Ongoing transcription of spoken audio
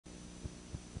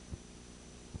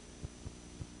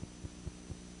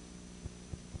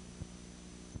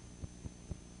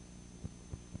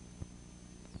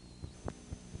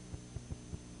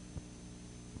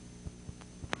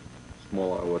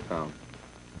small Iowa town.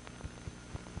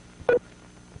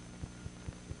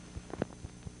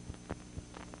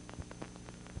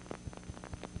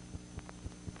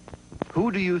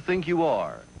 Who Do You Think You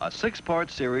Are? A six-part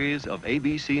series of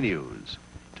ABC News.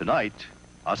 Tonight,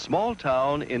 a small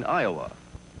town in Iowa.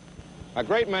 A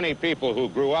great many people who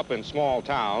grew up in small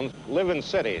towns live in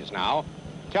cities now,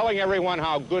 telling everyone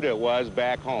how good it was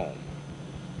back home.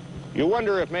 You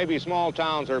wonder if maybe small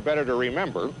towns are better to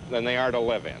remember than they are to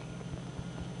live in.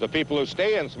 The people who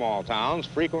stay in small towns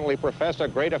frequently profess a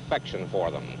great affection for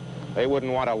them. They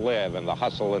wouldn't want to live in the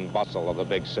hustle and bustle of the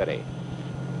big city.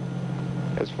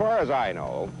 As far as I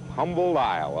know, Humboldt,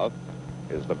 Iowa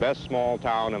is the best small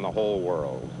town in the whole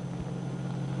world.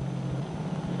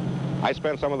 I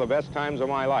spent some of the best times of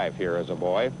my life here as a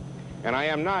boy, and I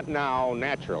am not now,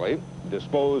 naturally,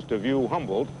 disposed to view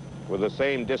Humboldt with the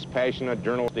same dispassionate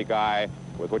journalistic eye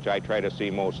with which I try to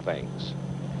see most things.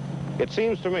 It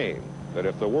seems to me that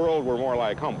if the world were more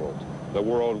like Humboldt, the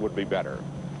world would be better.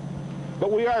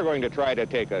 But we are going to try to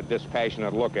take a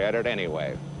dispassionate look at it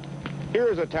anyway. Here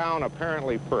is a town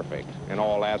apparently perfect in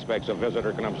all aspects a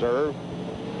visitor can observe.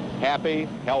 Happy,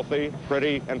 healthy,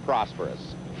 pretty, and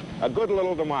prosperous. A good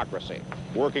little democracy,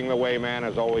 working the way man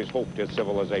has always hoped his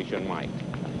civilization might.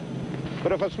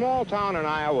 But if a small town in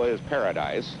Iowa is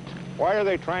paradise, why are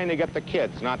they trying to get the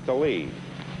kids not to leave?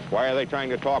 Why are they trying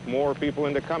to talk more people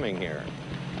into coming here?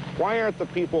 Why aren't the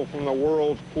people from the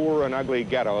world's poor and ugly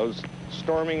ghettos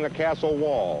storming the castle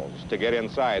walls to get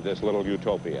inside this little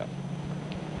utopia?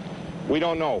 We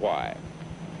don't know why,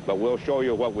 but we'll show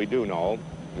you what we do know.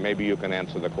 Maybe you can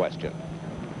answer the question.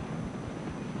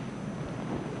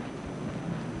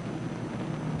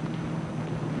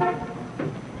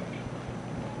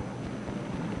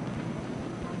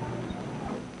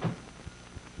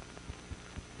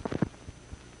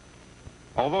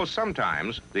 Although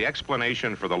sometimes the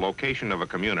explanation for the location of a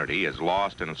community is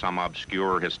lost in some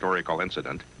obscure historical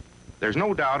incident, there's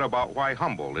no doubt about why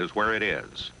Humboldt is where it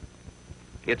is.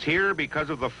 It's here because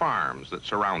of the farms that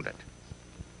surround it.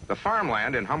 The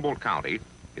farmland in Humboldt County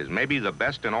is maybe the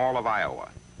best in all of Iowa.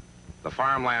 The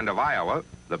farmland of Iowa,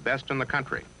 the best in the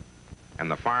country. And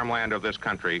the farmland of this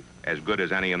country as good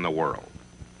as any in the world.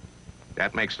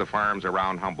 That makes the farms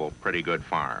around Humboldt pretty good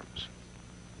farms.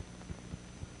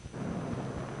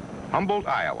 Humboldt,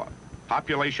 Iowa,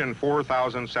 population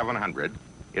 4,700,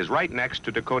 is right next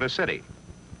to Dakota City.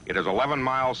 It is 11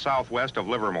 miles southwest of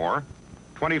Livermore,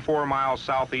 24 miles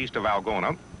southeast of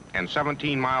Algona, and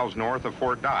 17 miles north of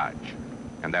Fort Dodge.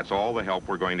 And that's all the help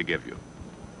we're going to give you.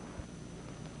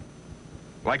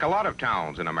 Like a lot of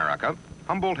towns in America,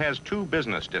 Humboldt has two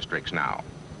business districts now.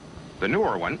 The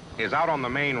newer one is out on the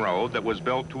main road that was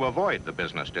built to avoid the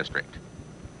business district.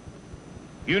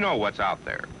 You know what's out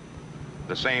there.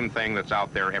 The same thing that's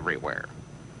out there everywhere.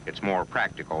 It's more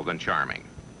practical than charming.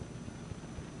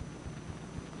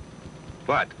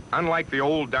 But unlike the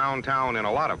old downtown in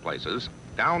a lot of places,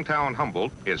 downtown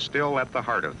Humboldt is still at the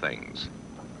heart of things.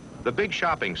 The big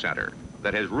shopping center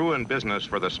that has ruined business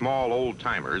for the small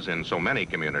old-timers in so many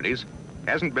communities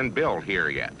hasn't been built here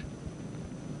yet.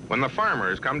 When the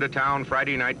farmers come to town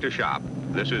Friday night to shop,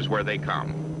 this is where they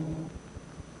come.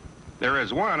 There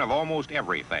is one of almost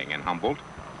everything in Humboldt.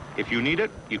 If you need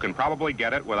it, you can probably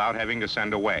get it without having to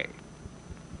send away.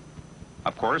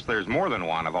 Of course, there's more than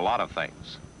one of a lot of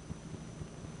things.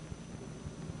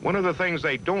 One of the things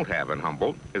they don't have in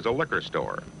Humboldt is a liquor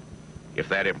store. If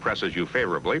that impresses you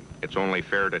favorably, it's only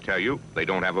fair to tell you they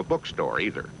don't have a bookstore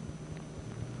either.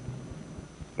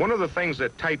 One of the things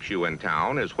that types you in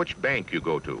town is which bank you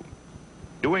go to.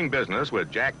 Doing business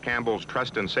with Jack Campbell's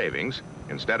Trust and Savings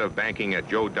instead of banking at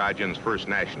Joe Dodgen's First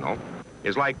National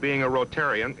is like being a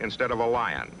Rotarian instead of a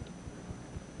Lion.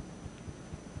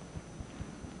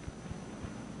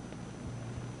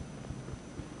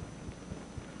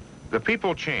 The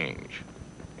people change,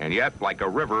 and yet, like a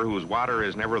river whose water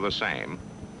is never the same,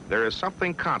 there is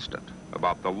something constant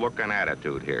about the look and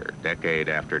attitude here, decade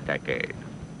after decade.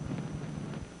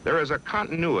 There is a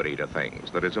continuity to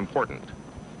things that is important.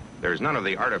 There's none of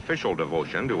the artificial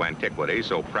devotion to antiquity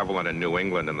so prevalent in New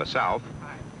England and the South,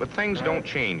 but things don't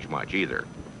change much either.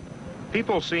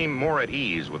 People seem more at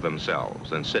ease with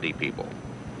themselves than city people,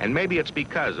 and maybe it's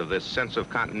because of this sense of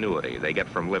continuity they get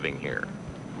from living here.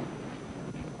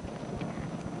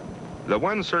 The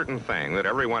one certain thing that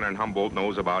everyone in Humboldt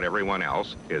knows about everyone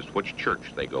else is which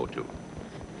church they go to.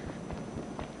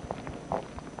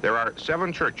 There are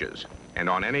 7 churches, and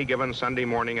on any given Sunday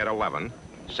morning at 11,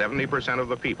 70% of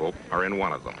the people are in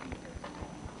one of them.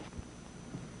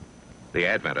 The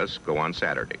Adventists go on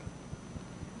Saturday.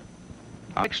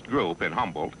 A mixed group in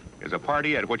Humboldt is a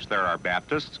party at which there are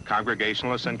Baptists,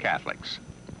 Congregationalists, and Catholics.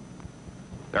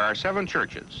 There are 7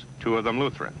 churches, 2 of them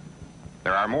Lutheran.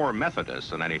 There are more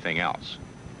Methodists than anything else.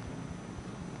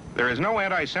 There is no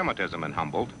anti-Semitism in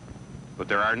Humboldt, but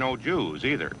there are no Jews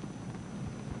either.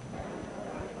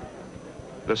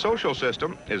 The social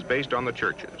system is based on the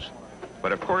churches,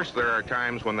 but of course there are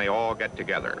times when they all get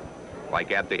together,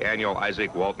 like at the annual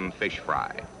Isaac Walton Fish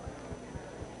Fry.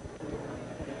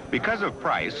 Because of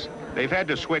price, they've had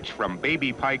to switch from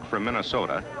baby pike from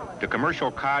Minnesota to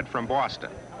commercial cod from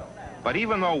Boston. But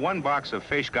even though 1 box of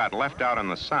fish got left out in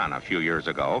the sun a few years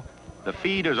ago, the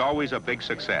feed is always a big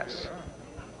success.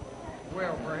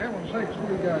 Well, for heaven's sakes, what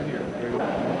do we got here?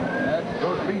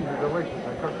 Those beans are delicious.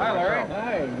 I cooked them Hi, Larry. myself.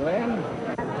 Hi, Glenn.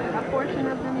 A portion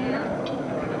of the meal?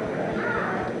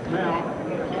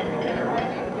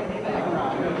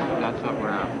 That's up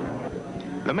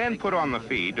around. The men put on the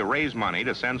feed to raise money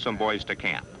to send some boys to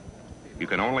camp. You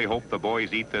can only hope the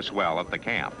boys eat this well at the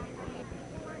camp.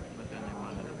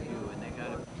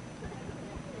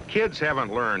 Kids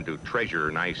haven't learned to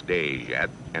treasure nice days yet,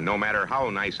 and no matter how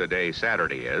nice a day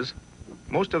Saturday is,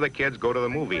 most of the kids go to the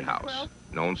movie house,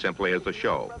 known simply as the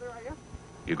show.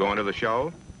 You go into the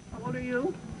show? How old are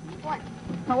you? What?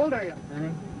 How old are you?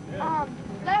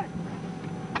 7.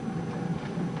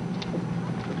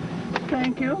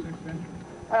 Thank you.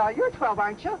 You're 12,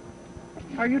 aren't you?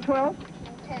 Are you 12?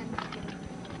 10.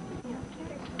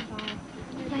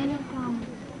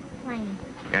 Fine.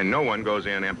 And no one goes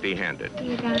in empty-handed.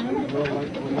 You dime?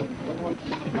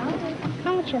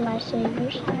 How much are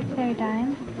lifesavers? They're a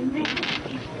dime.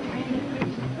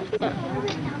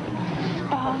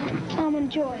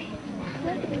 Almond Joy.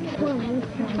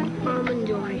 Almond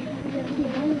Joy.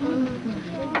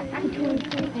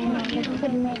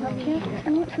 I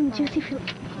want some juicy fruit.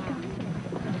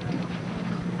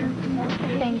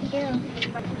 Thank you.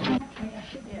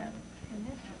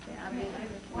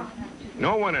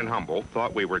 No one in Humboldt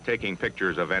thought we were taking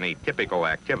pictures of any typical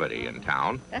activity in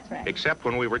town, That's right. except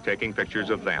when we were taking pictures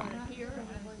of them.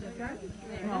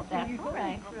 Well, that's all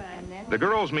right. And then The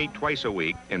girls meet twice a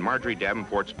week in Marjorie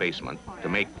Davenport's basement to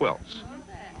make quilts.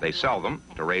 They sell them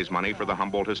to raise money for the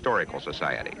Humboldt Historical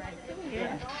Society.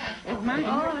 it's mine.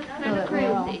 Oh, it's kind of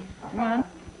crazy. Come on.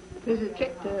 There's a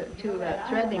trick to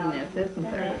threading this, isn't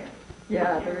there?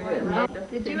 Yeah, there is.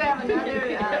 Did you have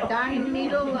another darning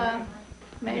needle,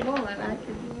 Mabel, that I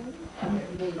could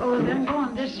use? Oh, then go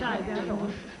on this side.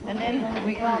 And then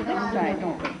we go on this side,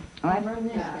 don't we? What?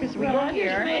 Because we want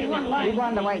here. We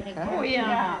want the white, huh? Oh,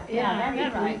 yeah. Yeah,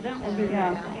 that's right. That'd be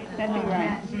right. That'd be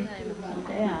right.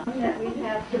 Yeah. That we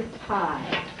have to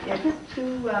tie. Yeah, just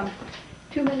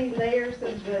too many layers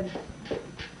of goods.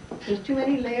 There's too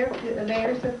many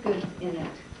layers of goods in it.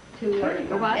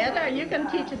 Heather, you can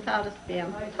teach us how to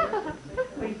spin.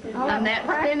 On that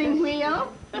spinning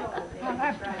wheel? I'll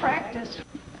have to practice.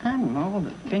 I don't know,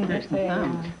 the fingers and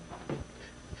thumbs.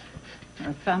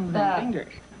 Or thumbs and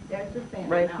fingers. There's the thing.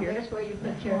 Right here. There's where you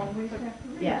put your...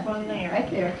 Yeah, right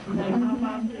there.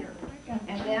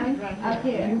 And then up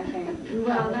here.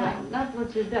 Well, that's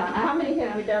what you've done. How many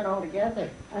have we done altogether?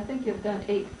 I think you've done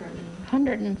 8 for me.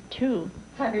 102.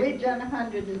 We've done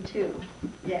 102.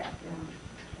 Yeah.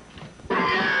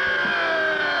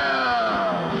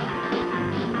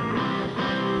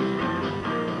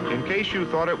 In case you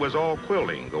thought it was all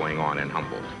quilting going on in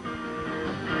Humboldt.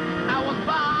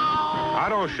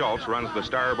 Otto Schultz runs the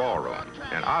Star Ballroom,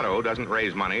 and Otto doesn't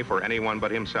raise money for anyone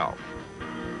but himself.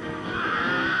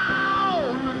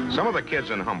 Some of the kids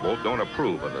in Humboldt don't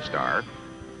approve of the Star,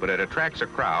 but it attracts a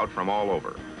crowd from all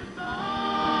over.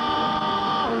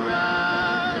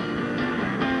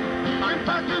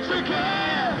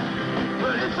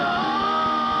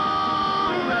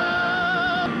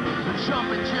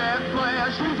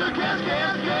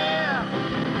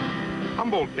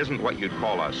 Humboldt isn't what you'd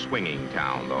call a swinging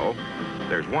town, though.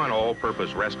 There's one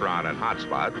all-purpose restaurant and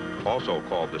hotspot, also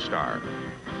called the Star.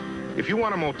 If you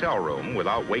want a motel room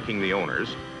without waking the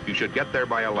owners, you should get there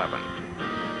by 11.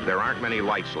 There aren't many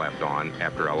lights left on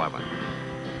after 11.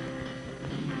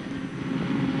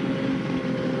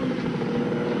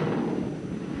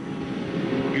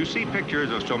 You see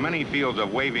pictures of so many fields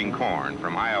of waving corn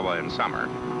from Iowa in summer,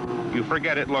 you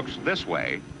forget it looks this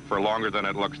way for longer than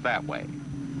it looks that way.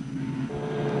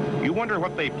 You wonder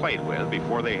what they played with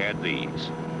before they had these.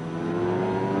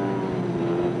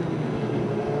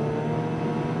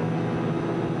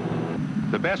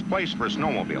 The best place for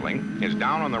snowmobiling is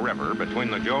down on the river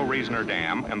between the Joe Reasoner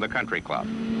Dam and the Country Club.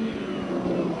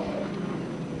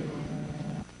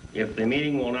 If the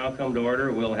meeting will now come to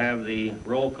order, we'll have the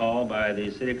roll call by the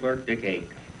City Clerk, Dick Hake.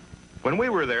 When we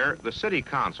were there, the city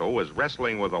council was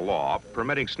wrestling with a law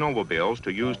permitting snowmobiles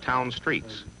to use town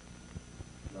streets.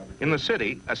 In the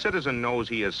city, a citizen knows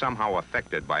he is somehow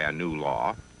affected by a new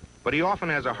law, but he often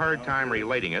has a hard time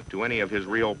relating it to any of his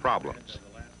real problems.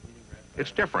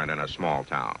 It's different in a small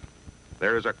town.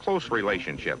 There is a close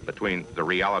relationship between the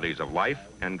realities of life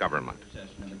and government.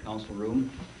 In the council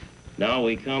room. Now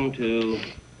we come to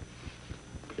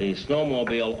the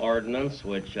snowmobile ordinance,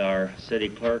 which our city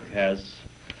clerk has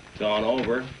gone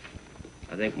over.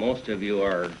 I think most of you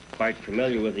are quite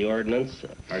familiar with the ordinance.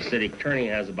 Our city attorney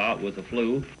has a bout with the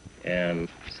flu and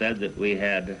said that we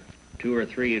had 2 or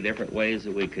 3 different ways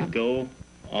that we could go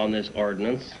on this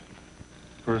ordinance.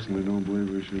 Personally, don't believe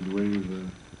we should waive the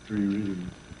 3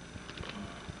 readings.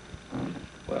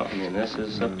 Well, I mean, this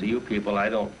is up to you people. I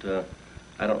don't know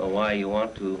why you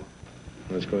want to.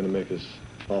 It's going to make us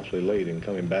awfully late in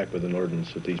coming back with an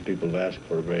ordinance that these people have asked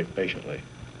for very patiently.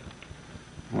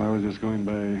 Well, I was just going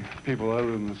by people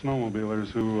other than the snowmobilers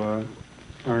who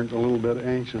aren't a little bit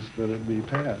anxious that it be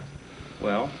passed.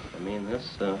 Well, I mean,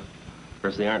 this, of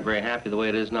course, they aren't very happy the way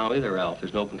it is now either, Ralph.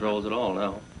 There's no controls at all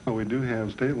now. Well, we do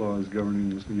have state laws governing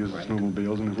the use of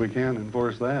snowmobiles, and if we can't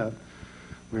enforce that,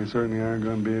 we certainly aren't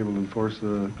going to be able to enforce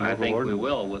the I think ordinance. we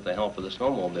will with the help of the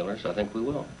snowmobilers. I think we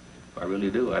will. I really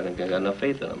do. I think I got enough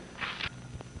faith in them.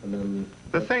 And then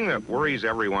The thing that worries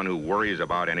everyone who worries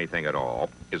about anything at all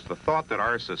is the thought that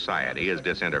our society is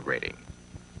disintegrating.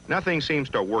 Nothing seems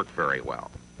to work very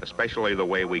well, especially the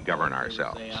way we govern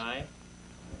ourselves. Say aye.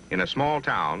 In a small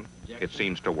town, it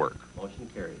seems to work. Motion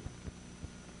carried.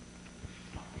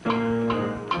 The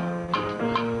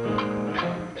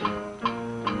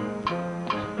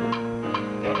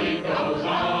beat goes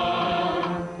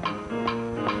on.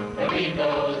 The beat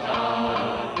goes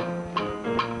on.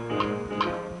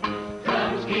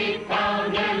 Drums keep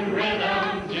pounding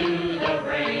rhythm to the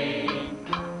brain.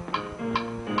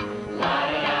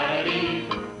 La-da-da-da-dee.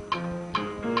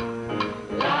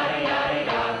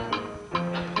 La-da-da-da-da.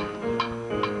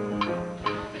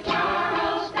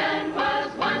 Charleston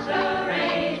was once the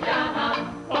rage,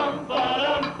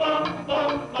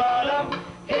 Bum-ba-dum-bum-bum-ba-dum.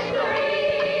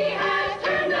 History has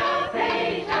turned the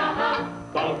page,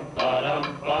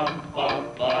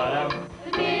 Bum-ba-dum-bum-bum-ba-dum.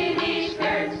 The mini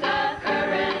skirt's the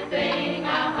current thing,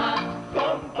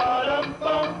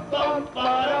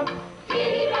 Bum-ba-dum-bum-bum-ba-dum.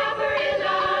 Teeny Bopper is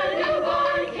our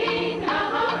newborn king,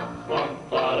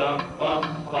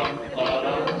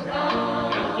 Bum-ba-dum-bum-bum-ba-dum.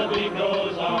 As the beat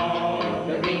goes on,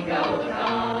 the beat goes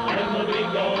on, and the beat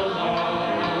goes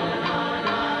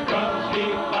on. Drums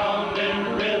keep pounding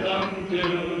rhythm to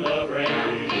the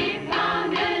brain. Keep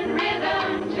pounding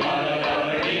rhythm to the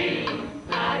brain.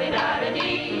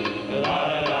 La-di-da-da-dee.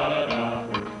 La-da-da-da-da.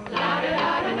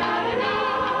 La-da-da-da-da-da.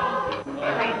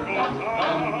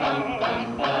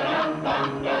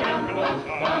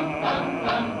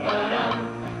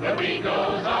 Bum-bum-bum-bum-bum-bum-bum-bum-bum-bum. The beat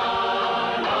goes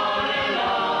on and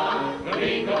on. The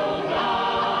beat goes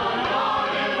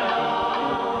on and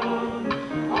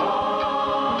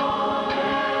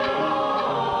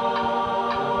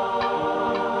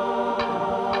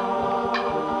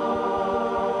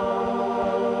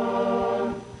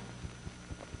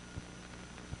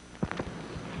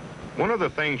One of the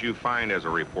things you find as a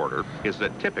reporter is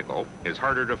that typical is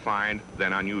harder to find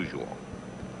than unusual.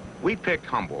 We picked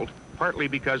Humboldt partly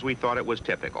because we thought it was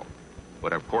typical.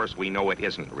 But of course we know it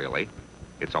isn't really.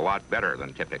 It's a lot better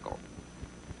than typical.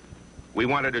 We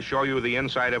wanted to show you the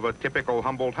inside of a typical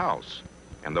Humboldt house,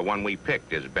 and the one we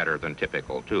picked is better than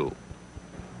typical too.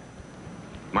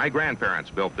 My grandparents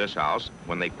built this house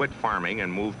when they quit farming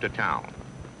and moved to town.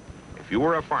 If you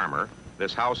were a farmer,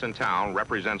 this house in town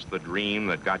represents the dream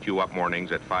that got you up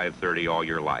mornings at 5:30 all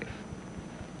your life.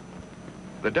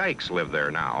 The Dykes live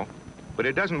there now, but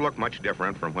it doesn't look much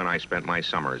different from when I spent my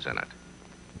summers in it.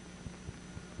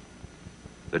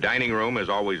 The dining room is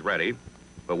always ready,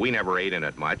 but we never ate in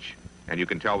it much, and you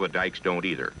can tell the Dykes don't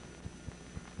either.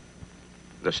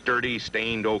 The sturdy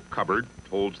stained oak cupboard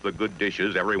holds the good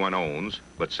dishes everyone owns,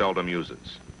 but seldom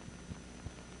uses.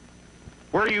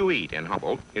 Where you eat in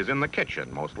Humboldt is in the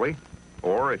kitchen mostly,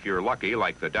 or if you're lucky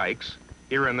like the Dykes,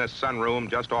 here in this sunroom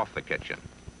just off the kitchen.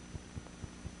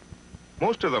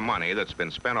 Most of the money that's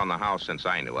been spent on the house since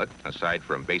I knew it, aside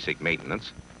from basic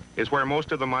maintenance, is where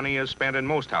most of the money is spent in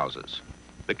most houses,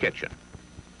 the kitchen.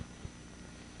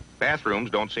 Bathrooms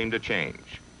don't seem to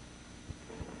change.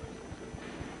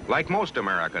 Like most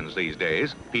Americans these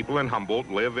days, people in Humboldt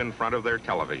live in front of their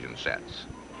television sets.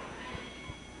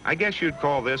 I guess you'd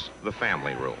call this the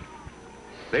family room.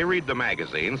 They read the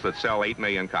magazines that sell 8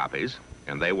 million copies,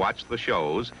 and they watch the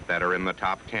shows that are in the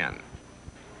top 10.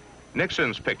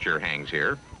 Nixon's picture hangs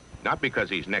here, not because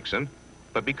he's Nixon,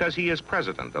 but because he is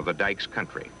president of the Dykes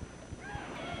country.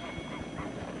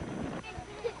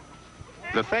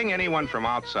 The thing anyone from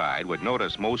outside would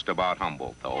notice most about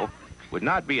Humboldt, though, would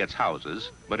not be its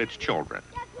houses, but its children.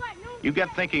 You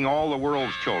get thinking all the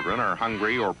world's children are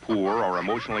hungry or poor or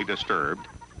emotionally disturbed,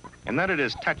 and then it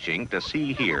is touching to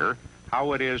see here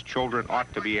how it is children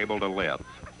ought to be able to live.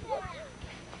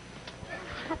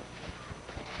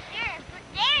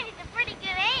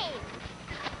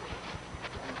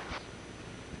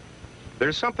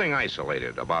 There's something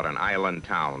isolated about an island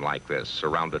town like this,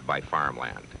 surrounded by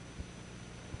farmland.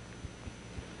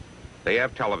 They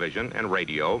have television and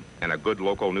radio and a good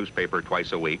local newspaper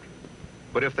twice a week,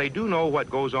 but if they do know what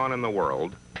goes on in the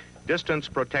world, distance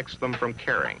protects them from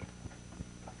caring.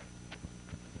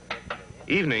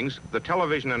 Evenings, the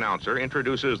television announcer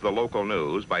introduces the local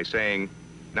news by saying,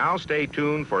 "Now stay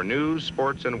tuned for news,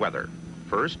 sports, and weather.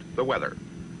 First, the weather.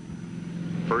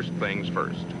 First things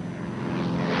first."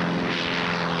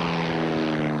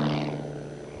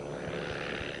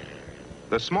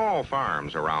 The small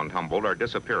farms around Humboldt are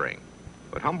disappearing,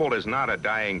 but Humboldt is not a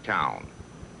dying town.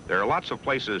 There are lots of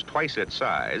places twice its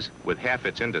size with half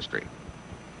its industry.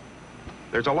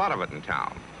 There's a lot of it in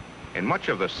town, and much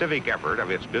of the civic effort of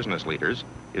its business leaders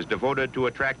is devoted to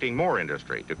attracting more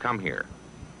industry to come here.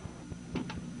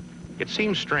 It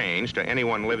seems strange to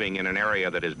anyone living in an area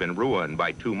that has been ruined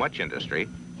by too much industry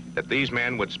that these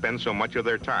men would spend so much of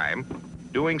their time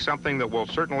doing something that will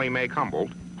certainly make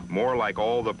Humboldt more like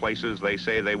all the places they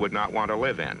say they would not want to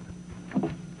live in.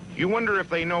 You wonder if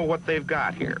they know what they've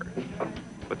got here,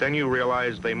 but then you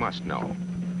realize they must know.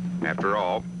 After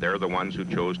all, they're the ones who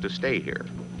chose to stay here.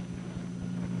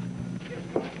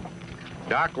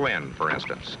 Doc Lynn, for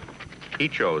instance, he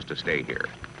chose to stay here.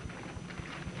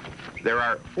 There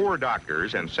are 4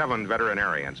 doctors and 7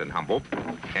 veterinarians in Humboldt,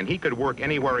 and he could work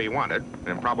anywhere he wanted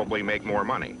and probably make more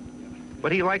money.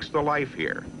 But he likes the life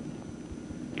here.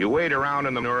 You wade around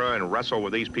in the Nura and wrestle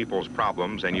with these people's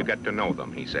problems, and you get to know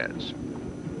them, he says.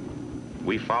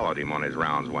 We followed him on his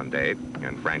rounds one day,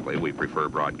 and frankly, we prefer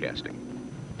broadcasting.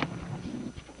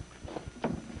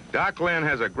 Doc Lynn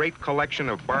has a great collection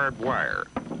of barbed wire,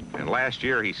 and last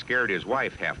year he scared his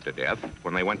wife half to death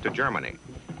when they went to Germany.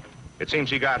 It seems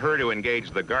he got her to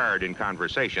engage the guard in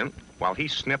conversation while he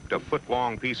snipped a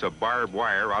foot-long piece of barbed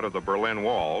wire out of the Berlin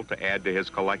Wall to add to his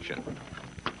collection.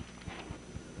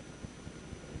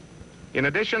 In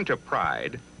addition to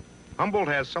pride, Humboldt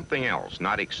has something else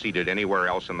not exceeded anywhere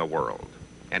else in the world,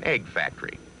 an egg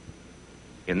factory.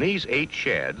 In these 8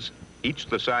 sheds, each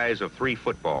the size of 3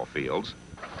 football fields,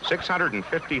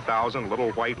 650,000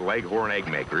 little white leghorn egg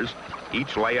makers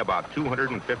each lay about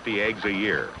 250 eggs a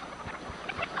year.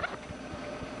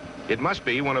 It must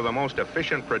be one of the most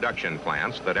efficient production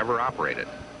plants that ever operated.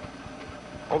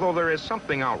 Although there is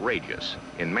something outrageous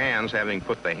in man's having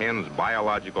put the hen's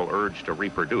biological urge to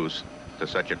reproduce to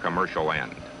such a commercial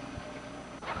end.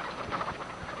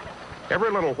 Every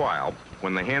little while,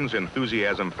 when the hen's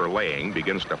enthusiasm for laying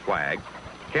begins to flag,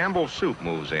 Campbell's Soup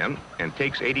moves in and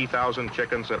takes 80,000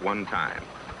 chickens at one time.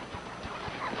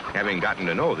 Having gotten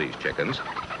to know these chickens,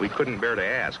 we couldn't bear to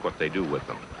ask what they do with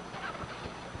them.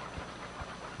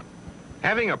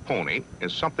 Having a pony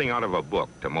is something out of a book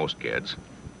to most kids.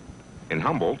 In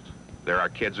Humboldt, there are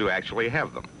kids who actually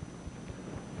have them.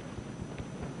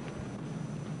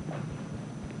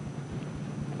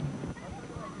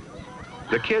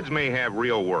 The kids may have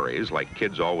real worries, like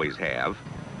kids always have,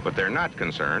 but they're not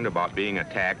concerned about being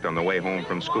attacked on the way home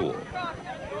from school.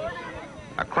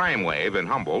 A crime wave in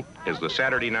Humboldt is the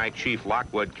Saturday night Chief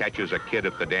Lockwood catches a kid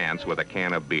at the dance with a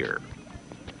can of beer.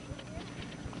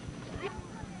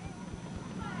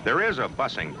 There is a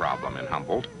busing problem in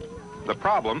Humboldt. The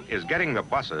problem is getting the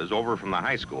buses over from the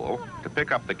high school to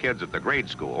pick up the kids at the grade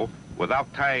school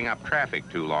without tying up traffic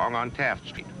too long on Taft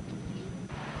Street.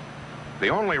 The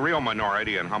only real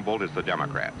minority in Humboldt is the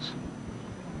Democrats.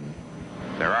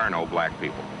 There are no black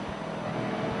people.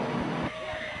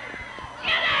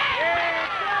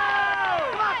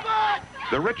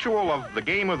 The ritual of the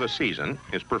game of the season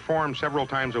is performed several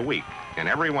times a week, and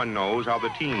everyone knows how the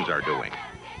teams are doing.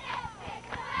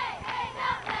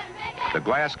 The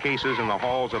glass cases in the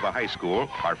halls of the high school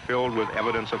are filled with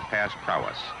evidence of past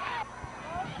prowess.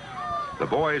 The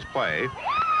boys play,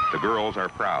 the girls are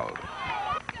proud.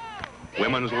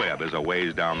 Women's lib is a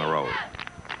ways down the road.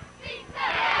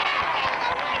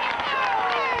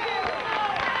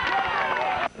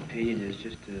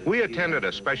 We attended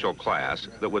a special class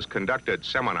that was conducted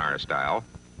seminar style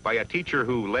by a teacher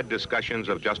who led discussions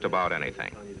of just about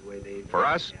anything. For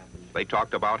us, they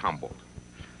talked about Humboldt.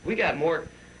 We got more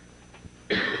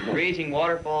raging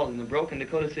waterfalls and the broken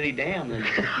Dakota City Dam than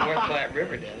North Platte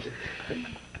River does.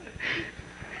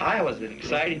 Iowa's an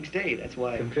exciting state. That's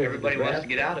why everybody wants to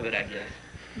get out of it, I guess.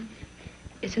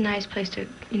 It's a nice place to,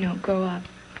 grow up,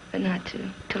 but not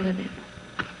to live in.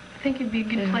 I think it'd be a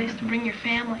good place to bring your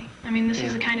family. I mean, this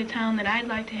is the kind of town that I'd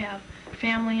like to have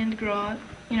family and to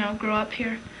grow up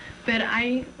here. But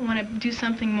I want to do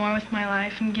something more with my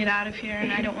life and get out of here,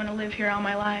 and I don't want to live here all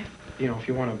my life. If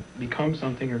you want to become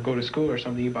something or go to school or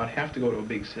something, you about have to go to a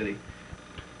big city.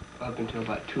 Up until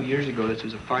about 2 years ago, this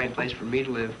was a fine place for me to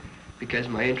live because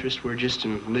my interests were just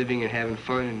in living and having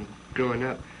fun and growing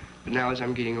up. But now as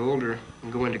I'm getting older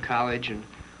and going to college and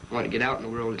want to get out in the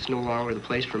world, it's no longer the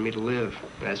place for me to live.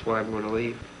 That's why I'm going to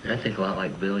leave. I think a lot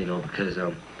like Bill, because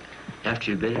after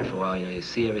you've been here for a while, you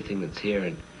see everything that's here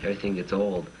and everything gets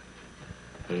old.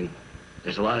 I mean,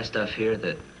 there's a lot of stuff here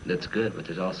that's good, but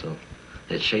there's also,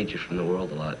 it shades you from the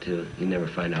world a lot, too. You never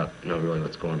find out, really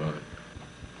what's going on.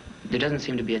 There doesn't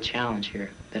seem to be a challenge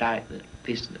here at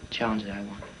least the challenge that I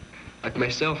want. Like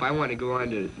myself, I want to go on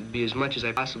to be as much as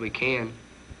I possibly can.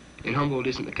 And Humboldt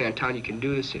isn't the kind of town you can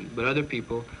do this in, but other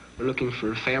people are looking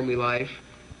for family life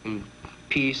and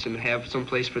peace and have some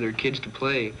place for their kids to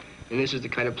play. And this is the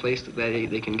kind of place that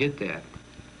they can get that.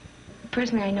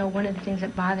 Personally, I know one of the things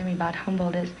that bother me about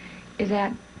Humboldt is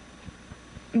that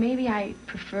maybe I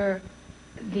prefer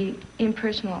the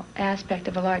impersonal aspect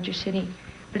of a larger city,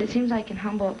 but it seems like in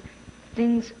Humboldt,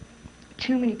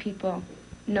 too many people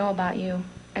know about you,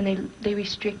 and they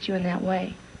restrict you in that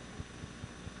way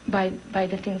by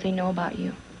the things they know about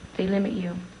you. They limit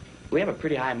you. We have a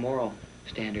pretty high moral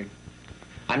standard.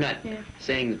 I'm not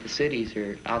saying that the cities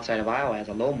or outside of Iowa has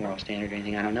a low moral standard or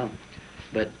anything, I don't know.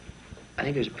 But I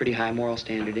think there's a pretty high moral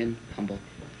standard in Humboldt.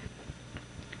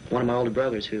 One of my older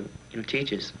brothers who,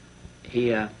 teaches,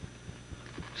 he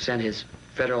sent his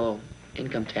federal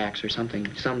income tax or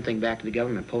something back to the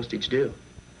government, postage due.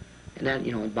 And that,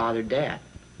 it bothered Dad.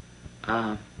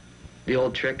 The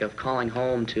old trick of calling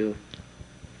home to,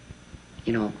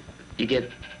 you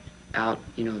get out,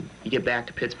 you get back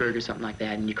to Pittsburgh or something like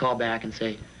that, and you call back and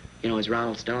say, is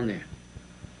Ronald Stone there?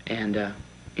 And,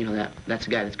 that's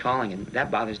the guy that's calling, and that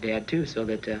bothers Dad, too, so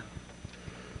that,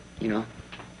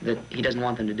 that he doesn't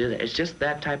want them to do that. It's just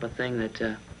that type of thing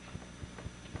that,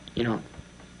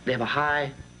 they have a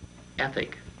high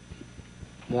ethic,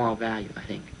 moral value, I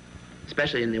think,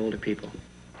 especially in the older people.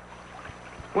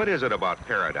 What is it about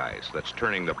paradise that's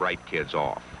turning the bright kids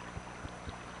off?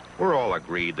 We're all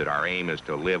agreed that our aim is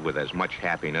to live with as much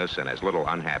happiness and as little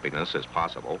unhappiness as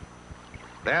possible.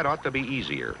 That ought to be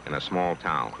easier in a small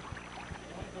town.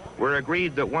 We're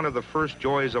agreed that one of the first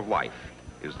joys of life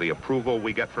is the approval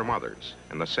we get from others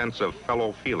and the sense of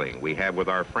fellow feeling we have with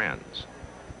our friends.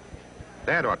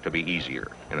 That ought to be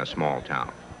easier in a small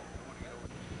town.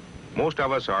 Most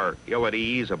of us are ill at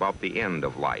ease about the end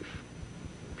of life.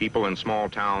 People in small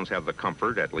towns have the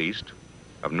comfort, at least,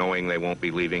 of knowing they won't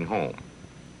be leaving home.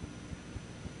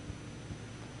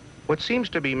 What seems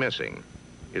to be missing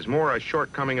is more a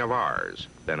shortcoming of ours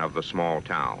than of the small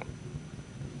town.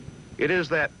 It is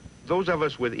that those of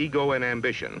us with ego and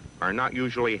ambition are not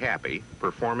usually happy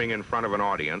performing in front of an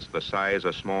audience the size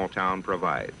a small town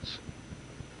provides.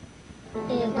 It's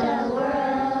a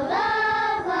world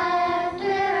of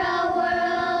laughter, a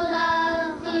world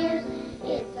of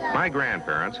tears. My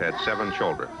grandparents had 7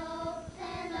 children.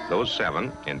 Those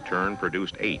 7, in turn,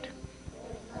 produced 8.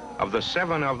 Of the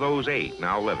 7 of those 8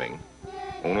 now living,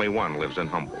 only 1 lives in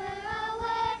Humboldt.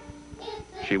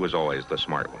 She was always the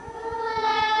smart one.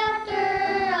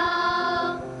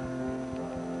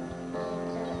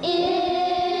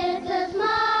 It's a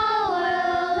small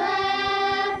world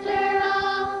after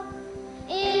all.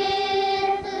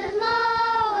 It's a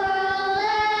small world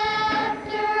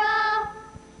after all.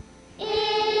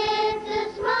 It's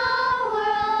a small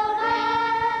world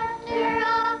after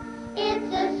all.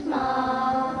 It's a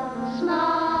small,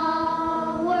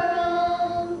 small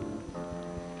world.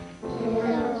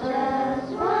 There's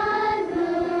just one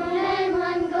moon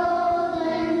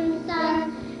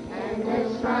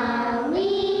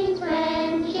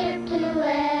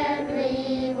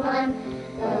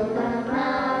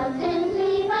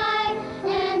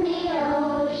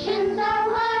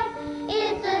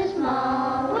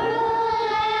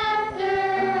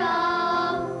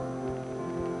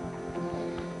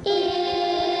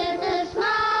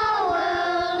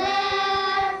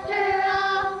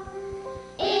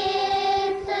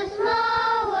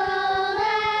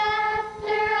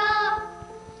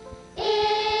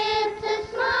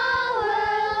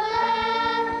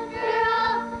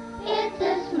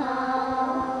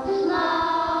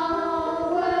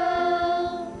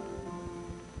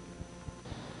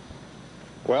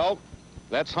Well,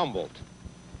 that's Humboldt.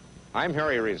 I'm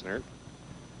Harry Reasoner.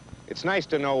 It's nice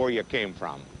to know where you came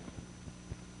from.